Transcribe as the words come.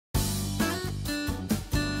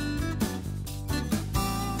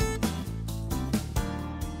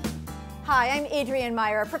Hi, I'm Adrienne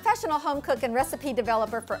Meyer, a professional home cook and recipe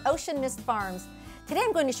developer for Ocean Mist Farms. Today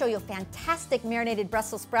I'm going to show you a fantastic marinated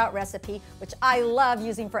Brussels sprout recipe, which I love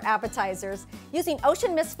using for appetizers, using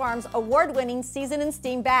Ocean Mist Farms' award-winning season and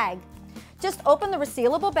steam bag. Just open the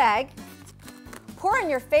resealable bag, pour in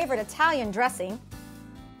your favorite Italian dressing.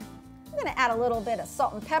 I'm going to add a little bit of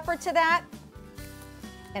salt and pepper to that,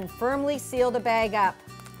 and firmly seal the bag up.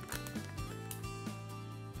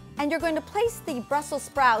 And you're going to place the Brussels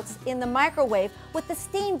sprouts in the microwave with the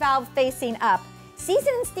steam valve facing up.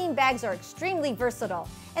 Season and steam bags are extremely versatile,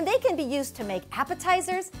 and they can be used to make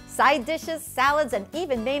appetizers, side dishes, salads, and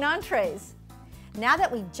even main entrees. Now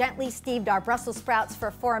that we've gently steamed our Brussels sprouts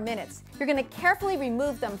for 4 minutes, you're going to carefully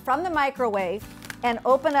remove them from the microwave and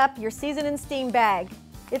open up your season and steam bag.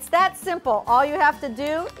 It's that simple. All you have to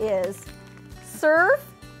do is serve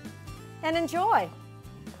and enjoy.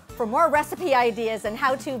 For more recipe ideas and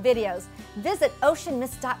how-to videos, visit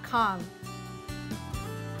oceanmist.com.